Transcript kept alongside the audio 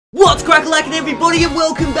What's crack-a-lackin' everybody, and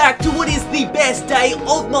welcome back to what is the best day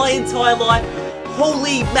of my entire life.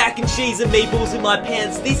 Holy mac and cheese and meatballs in my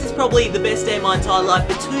pants. This is probably the best day of my entire life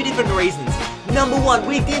for two different reasons. Number one,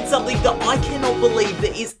 we did something that I cannot believe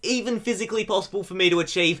that is even physically possible for me to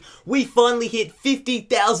achieve. We finally hit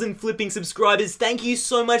 50,000 flipping subscribers. Thank you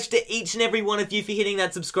so much to each and every one of you for hitting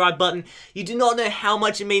that subscribe button. You do not know how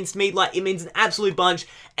much it means to me. Like, it means an absolute bunch.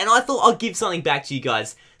 And I thought I'd give something back to you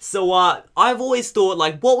guys. So, I've always thought,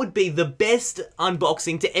 like, what would be the best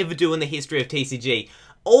unboxing to ever do in the history of TCG?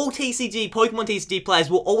 All Pokemon TCG players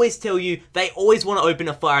will always tell you they always want to open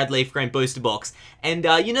a FRLG Green booster box. And,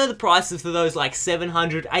 you know the prices for those, like,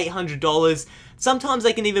 $700, $800. Sometimes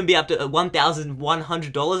they can even be up to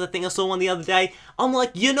 $1,100. I think I saw one the other day. I'm like,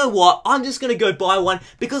 you know what? I'm just going to go buy one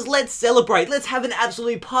because let's celebrate. Let's have an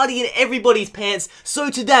absolute party in everybody's pants. So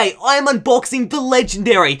today, I am unboxing the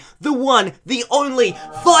legendary, the one, the only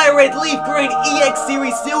Fire Red Leaf Green EX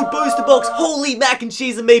Series sealed booster box. Holy mac and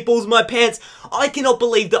cheese and meatballs in my pants. I cannot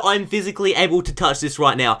believe that I'm physically able to touch this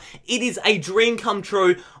right now. It is a dream come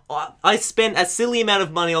true. I spent a silly amount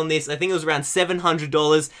of money on this. I think it was around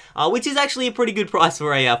 $700, which is actually a pretty good price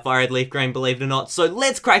for a Fire Red Leaf Green, believe it or not. So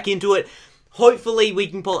let's crack into it. Hopefully we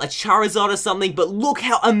can pull a Charizard or something, but look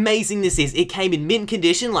how amazing this is. It came in mint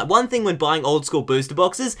condition. Like, one thing when buying old school booster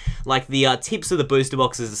boxes, like the tips of the booster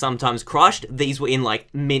boxes are sometimes crushed. These were in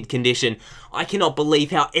like mint condition. I cannot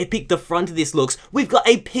believe how epic the front of this looks. We've got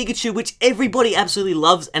a Pikachu, which everybody absolutely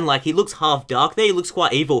loves, and like, he looks half dark there. He looks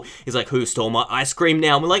quite evil. He's like, who stole my ice cream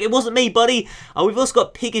now? And we're like, it wasn't me, buddy. We've also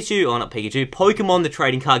got Pikachu, oh not Pikachu, Pokemon the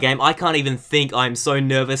trading card game. I can't even think. I'm so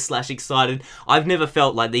nervous / excited. I've never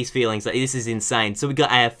felt like these feelings. Like, this is insane. So we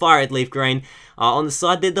got a Fire Red Leaf Green. On the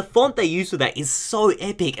side there, the font they use for that is so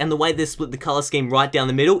epic, and the way they split the color scheme right down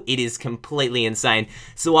the middle, it is completely insane.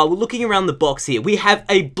 So we're looking around the box here. We have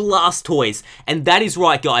a Blastoise, and that is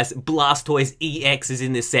right, guys. Blastoise EX is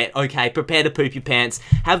in this set. Okay, prepare to poop your pants.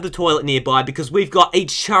 Have the toilet nearby because we've got a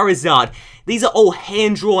Charizard. These are all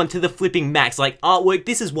hand-drawn to the flipping max, like artwork.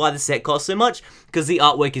 This is why the set costs so much, because the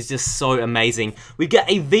artwork is just so amazing. We've got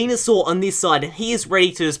a Venusaur on this side, and he is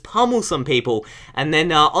ready to just pummel some people. And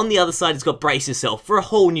then on the other side, it's got Brace Yourself for a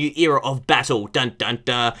whole new era of battle. Dun dun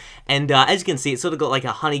dun. And as you can see, it's sort of got like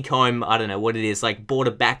a honeycomb, I don't know what it is, like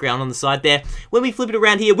border background on the side there. When we flip it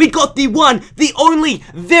around here, we got the one, the only,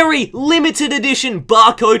 very limited edition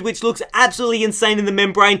barcode, which looks absolutely insane in the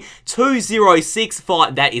membrane.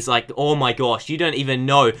 2065. That is like, oh my gosh, you don't even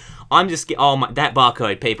know. I'm just, oh my, that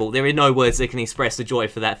barcode, people. There are no words that can express the joy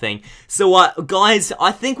for that thing. So, guys,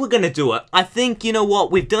 I think we're gonna do it. I think, you know what,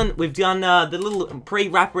 we've done the little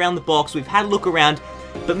pre-wrap around the box. We've had a look around.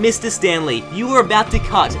 But Mr. Stanley, you are about to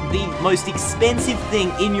cut the most expensive thing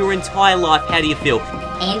in your entire life. How do you feel?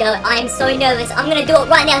 Ando, I'm so nervous. I'm gonna do it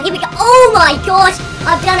right now. Here we go. Oh my gosh!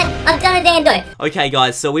 I've done it. I've done it, Ando. Okay,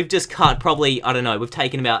 guys, so we've just cut probably, I don't know, we've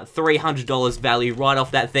taken about $300 value right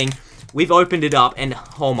off that thing. We've opened it up, and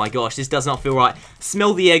oh my gosh, this does not feel right.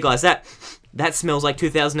 Smell the air, guys. That smells like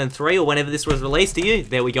 2003 or whenever this was released to you.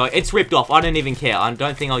 There we go. It's ripped off. I don't even care. I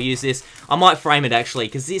don't think I'll use this. I might frame it, actually,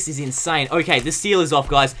 because this is insane. Okay, the seal is off,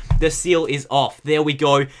 guys. The seal is off. There we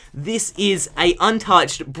go. This is a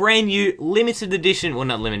untouched, brand new, limited edition. Well,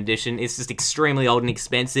 not limited edition. It's just extremely old and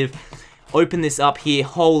expensive. Open this up here.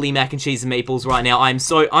 Holy mac and cheese and meatballs right now.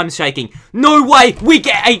 I'm shaking. No way! We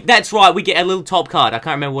get a, that's right, we get a little top card. I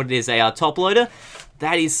can't remember what it is. A top loader?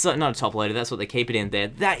 That is so, not a top loader, that's what they keep it in there.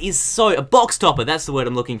 That is so, a box topper, that's the word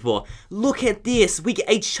I'm looking for. Look at this, we get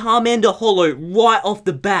a Charmander holo right off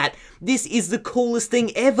the bat. This is the coolest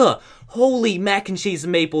thing ever. Holy mac and cheese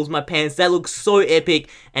and meatballs, my pants, that looks so epic.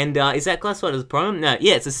 And is that classified as a promo? No,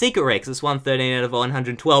 yeah, it's a secret rare, it's 113 out of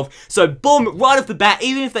 112. So boom, right off the bat,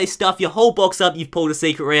 even if they stuff your whole box up, you've pulled a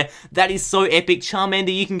secret rare. That is so epic.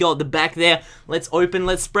 Charmander, you can go at the back there. Let's open,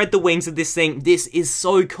 let's spread the wings of this thing. This is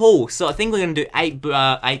so cool. So I think we're gonna do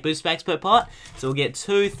 8 boost packs per part. So we'll get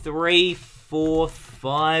 2, 3, 4,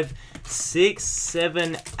 5, 6,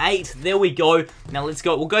 7, 8. There we go. Now let's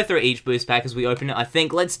go. We'll go through each boost pack as we open it, I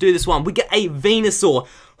think. Let's do this one. We get a Venusaur.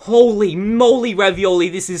 Holy moly ravioli.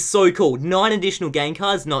 This is so cool. 9 additional game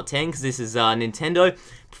cards, not 10, because this is Nintendo.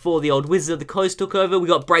 Before the old Wizard of the Coast took over, we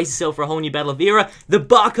got Brace Yourself for a whole new Battle of Era. The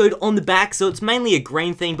barcode on the back, so it's mainly a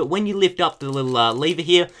green thing, but when you lift up the little lever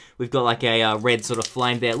here, we've got like a red sort of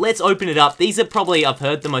flame there. Let's open it up. These are probably, I've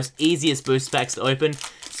heard, the most easiest boost packs to open.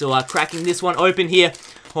 So cracking this one open here.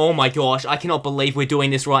 Oh my gosh, I cannot believe we're doing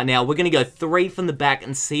this right now. We're going to go 3 from the back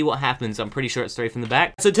and see what happens. I'm pretty sure it's 3 from the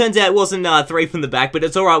back. So it turns out it wasn't 3 from the back, but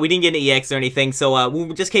it's alright. We didn't get an EX or anything, so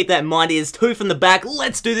we'll just keep that in mind. It is 2 from the back.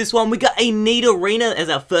 Let's do this one. We got a Nidorina as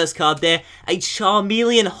our first card there. A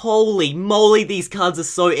Charmeleon. Holy moly, these cards are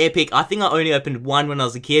so epic. I think I only opened 1 when I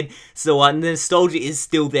was a kid, so the nostalgia is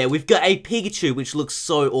still there. We've got a Pikachu, which looks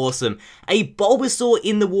so awesome. A Bulbasaur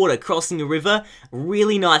in the water crossing a river.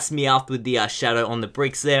 Really nice Meowth with the shadow on the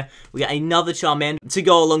bricks there. We got another Charmander to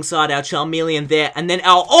go alongside our Charmeleon there, and then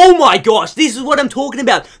our, oh my gosh, this is what I'm talking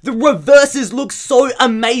about. The reverses look so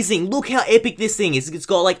amazing. Look how epic this thing is. It's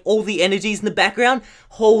got like all the energies in the background.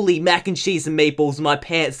 Holy mac and cheese and meatballs in my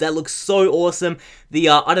pants. That looks so awesome. The,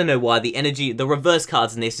 I don't know why, the energy, the reverse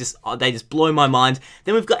cards in this, they just blow my mind.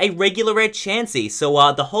 Then we've got a regular rare Chansey.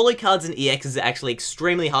 So, the holo cards and EXs are actually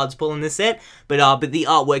extremely hard to pull in this set, but the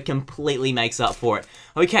artwork completely makes up for it.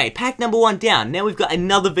 Okay, pack number 1 down. Now we've got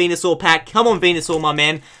another Venusaur pack. Come on, Venusaur, my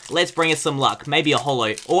man. Let's bring us some luck. Maybe a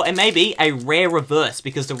holo, or maybe a rare reverse,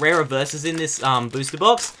 because the rare reverses in this, booster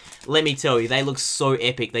box, let me tell you, they look so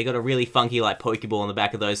epic. They got a really funky, like, Pokeball on the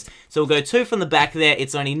back of those. So we'll go 2 from the back there.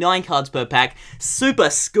 It's only 9 cards per pack.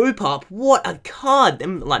 Super Scoop Up. What a card.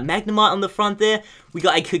 Like, Magnemite on the front there. We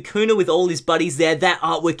got a Kakuna with all his buddies there. That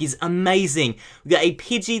artwork is amazing. We got a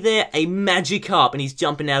Pidgey there, a Magikarp, and he's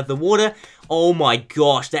jumping out of the water. Oh my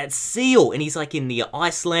gosh, that seal, and he's like in the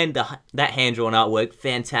Iceland, that hand-drawn artwork,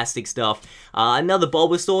 fantastic stuff. Another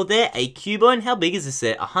Bulbasaur there, a Cubone. How big is this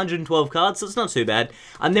set? 112 cards, so it's not too bad.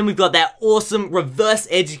 And then we've got that awesome reverse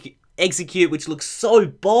execute, which looks so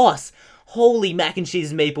boss. Holy mac and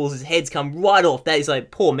cheese and meatballs, his heads come right off. That is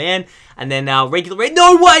like, poor man. And then our regular red.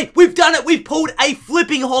 No way! We've done it! We've pulled a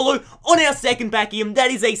flipping holo on our second Packium.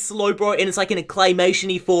 That is a Slowbro, and it's like in a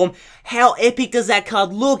claymation-y form. How epic does that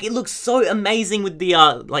card look? It looks so amazing with the,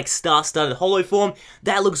 like, star-studded holo form.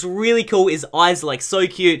 That looks really cool. His eyes are, like, so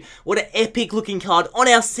cute. What an epic-looking card on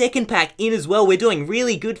our second pack in as well. We're doing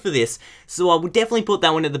really good for this. So I would definitely put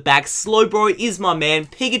that one at the back. Slowbro is my man.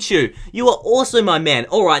 Pikachu, you are also my man.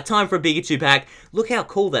 Alright, time for a Pikachu pack. Look how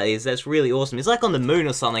cool that is. That's really awesome. It's like on the moon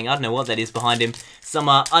or something. I don't know what that is behind him. Some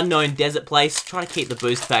unknown desert place. Try to keep the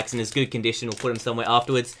boost packs in as good condition. We'll put them somewhere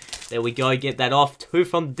afterwards. There we go. Get that off. 2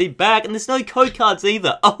 from the back. And there's no code cards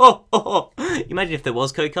either. Oh. Imagine if there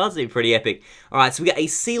was code cards. That'd be pretty epic. Alright, so we got a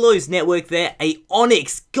Celo's Network there. A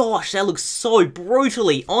Onyx. Gosh, that looks so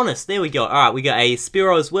brutally honest. There we go. Alright, we got a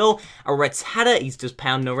Spearow as well. A Rattata. He's just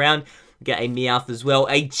pounding around. We got a Meowth as well.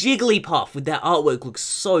 A Jigglypuff with that artwork looks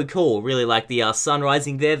so cool. Really like the sun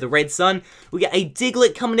rising there, the red sun. We got a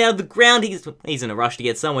Diglett coming out of the ground. He's in a rush to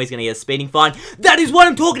get somewhere. He's going to get a speeding fine. That is what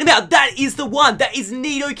I'm talking about. That is the one. That is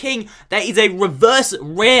Nidoking. That is a reverse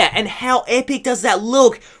rare. And how epic does that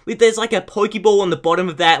look? There's like a Pokeball on the bottom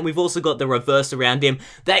of that. And we've also got the reverse around him.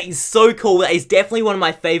 That is so cool. That is definitely one of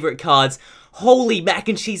my favorite cards. Holy mac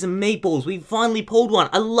and cheese and meatballs, we finally pulled one.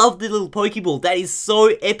 I love the little Pokeball. That is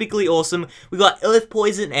so epically awesome. We got Earth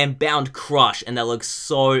Poison and Bound Crush, and that looks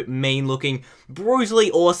so mean looking.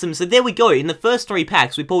 Brutally awesome. So there we go. In the first 3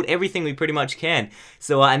 packs, we pulled everything we pretty much can.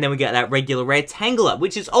 So, and then we got that regular rare Tangela,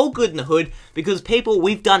 which is all good in the hood, because people,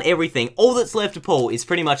 we've done everything. All that's left to pull is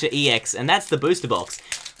pretty much an EX, and that's the booster box.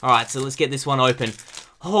 Alright, so let's get this one open.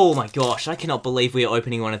 Oh my gosh, I cannot believe we are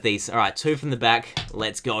opening one of these. Alright, 2 from the back.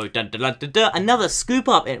 Let's go. Dun, dun, dun, dun, dun. Another Scoop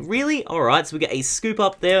Up. And really? Alright, so we got a Scoop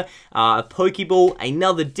Up there, a Pokeball,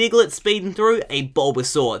 another Diglett speeding through, a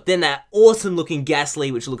Bulbasaur. Then that awesome looking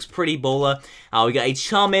Ghastly, which looks pretty baller. We got a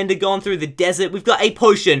Charmander going through the desert. We've got a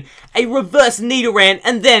Potion, a reverse Nidoran,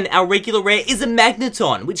 and then our regular rare is a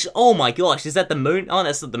Magneton, which, oh my gosh, is that the moon? Oh,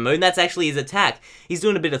 that's not the moon. That's actually his attack. He's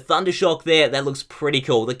doing a bit of Thunder Shock there. That looks pretty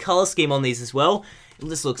cool. The color scheme on these as well.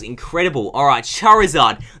 This looks incredible. Alright,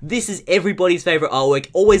 Charizard. This is everybody's favorite artwork.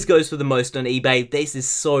 Always goes for the most on eBay. This is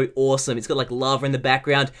so awesome. It's got like lava in the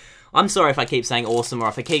background. I'm sorry if I keep saying awesome or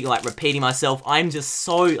if I keep like repeating myself. I'm just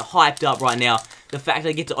so hyped up right now. The fact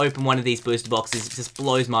I get to open one of these booster boxes just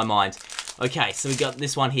blows my mind. Okay, so we got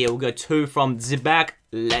this one here. We'll go 2 from the back.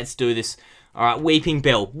 Let's do this. Alright, Weeping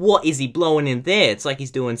Bell. What is he blowing in there? It's like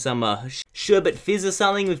he's doing some Sherbet Fizz or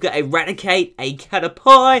something. We've got a Raticate, a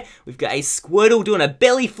Caterpie. We've got a Squirtle doing a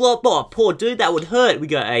belly flop. Oh, poor dude, that would hurt. We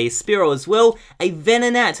got a Spearow as well. A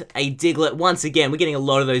Venonat, a Diglett. Once again, we're getting a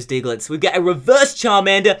lot of those Digletts. We've got a Reverse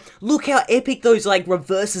Charmander. Look how epic those, like,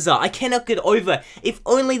 reverses are. I cannot get over. If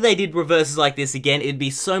only they did reverses like this again, it'd be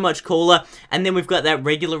so much cooler. And then we've got that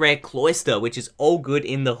regular rare Cloyster, which is all good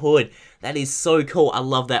in the hood. That is so cool. I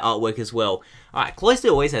love that artwork as well. Alright, Cloyster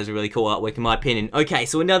always has a really cool artwork in my opinion. Okay,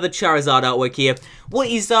 so another Charizard artwork here. What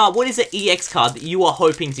is an EX card that you are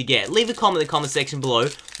hoping to get? Leave a comment in the comment section below.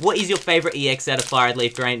 What is your favorite EX out of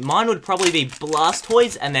FRLG Drain? Mine would probably be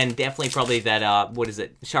Blastoise, and then definitely probably that,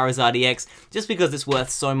 Charizard EX, just because it's worth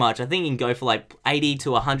so much. I think you can go for like $80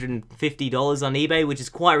 to $150 on eBay, which is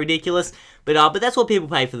quite ridiculous. But that's what people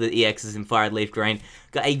pay for the EXs in FRLG Drain.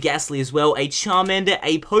 Got a Ghastly as well, a Charmander,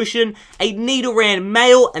 a Potion, a Nidoran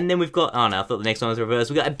Male, and then we've got, oh no, I thought the next one was reverse.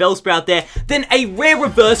 We got a Bellsprout there, then a rare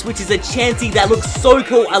reverse, which is a Chansey that looks so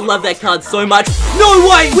cool. I love that card so much. No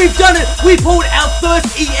way, we've done it. We pulled our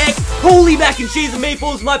first EX. Holy mac and cheese and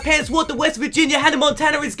meatballs, my pants. What the West Virginia Hannah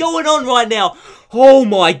Montana is going on right now? Oh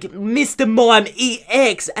my, Mr. Mime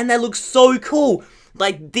EX, and that looks so cool.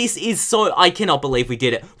 Like, this is so... I cannot believe we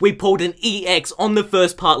did it. We pulled an EX on the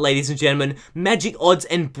first part, ladies and gentlemen. Magic Odds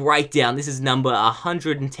and Breakdown. This is number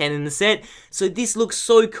 110 in the set. So this looks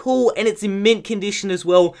so cool, and it's in mint condition as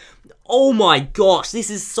well. Oh my gosh, this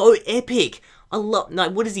is so epic. I love... No,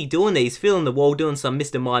 what is he doing there? He's filling the wall, doing some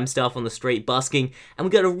Mr. Mime stuff on the street, busking. And we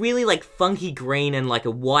got a really, like, funky green and, like,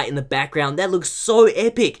 a white in the background. That looks so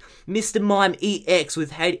epic. Mr. Mime EX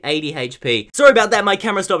with 80 HP. Sorry about that, my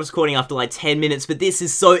camera stopped recording after, like, 10 minutes, but this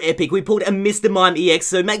is so epic. We pulled a Mr. Mime EX,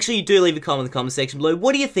 so make sure you do leave a comment in the comment section below.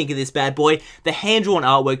 What do you think of this bad boy? The hand-drawn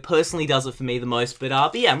artwork personally does it for me the most,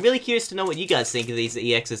 but yeah, I'm really curious to know what you guys think of these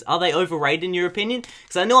EXs. Are they overrated in your opinion?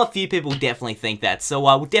 Because I know a few people definitely think that, so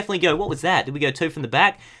we'll definitely go... What was that? Did we go 2 from the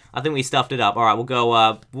back? I think we stuffed it up. Alright, we'll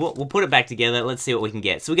go, we'll put it back together. Let's see what we can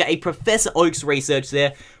get. So we got a Professor Oak's research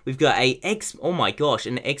there. We've got a oh my gosh,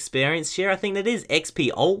 an experience share, I think that is.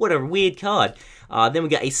 XP. Oh, what a weird card. Then we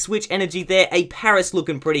got a Switch Energy there, a Paris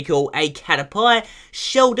looking pretty cool, a Caterpie,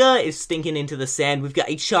 Shelter is stinking into the sand, we've got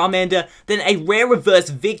a Charmander, then a rare reverse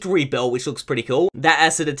Victory Bell, which looks pretty cool. That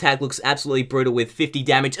acid attack looks absolutely brutal with 50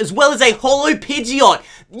 damage, as well as a Holo Pidgeot!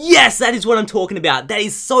 Yes, that is what I'm talking about, that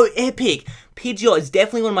is so epic! Pidgeot is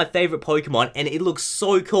definitely one of my favorite Pokemon, and it looks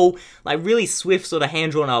so cool, like really swift sort of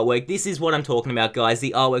hand-drawn artwork. This is what I'm talking about, guys,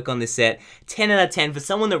 the artwork on this set. 10 out of 10, for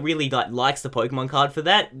someone that really likes the Pokemon card for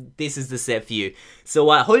that, this is the set for you.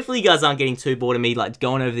 So hopefully you guys aren't getting too bored of me like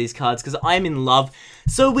going over these cards, because I'm in love.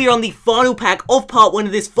 So we're on the final pack of part 1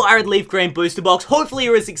 of this FRLG Green booster box. Hopefully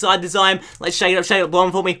you're as excited as I am. Let's shake it up, blow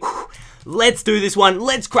them for me. Let's do this one.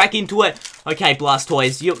 Let's crack into it. Okay,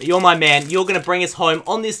 Blastoise, you're my man. You're going to bring us home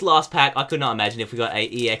on this last pack. I could not imagine if we got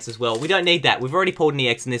a EX as well. We don't need that. We've already pulled an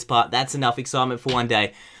EX in this part. That's enough excitement for one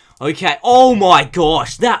day. Okay, oh my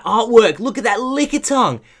gosh, that artwork. Look at that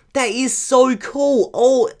Lickitung. That is so cool.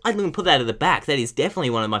 Oh, I'm going to put that at the back. That is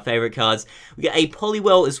definitely one of my favorite cards. We got a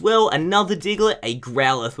Poliwhirl as well, another Diglett, a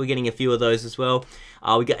Growlithe. We're getting a few of those as well.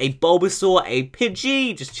 We got a Bulbasaur, a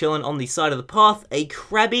Pidgey, just chilling on the side of the path, a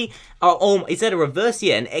Krabby. Oh, is that a reverse?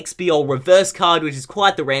 Yeah, an XBL reverse card, which is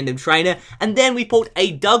quite the random trainer. And then we pulled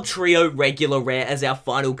a Dugtrio regular rare as our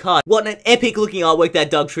final card. What an epic looking artwork that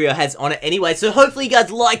Dugtrio has on it anyway. So hopefully you guys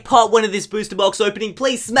like part 1 of this booster box opening.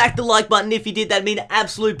 Please smack the like button if you did. That'd mean an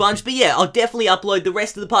absolute bunch. But yeah, I'll definitely upload the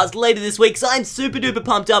rest of the parts later this week. So I'm super duper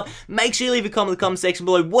pumped up. Make sure you leave a comment in the comment section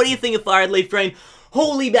below. What do you think of FRLG Drain?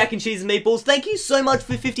 Holy mac and cheese and meatballs, thank you so much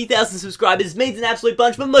for 50,000 subscribers, it means an absolute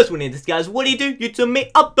bunch, but most want to this, guys. What do? You tell me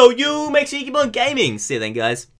up though, you make sure you keep on gaming. See you then, guys.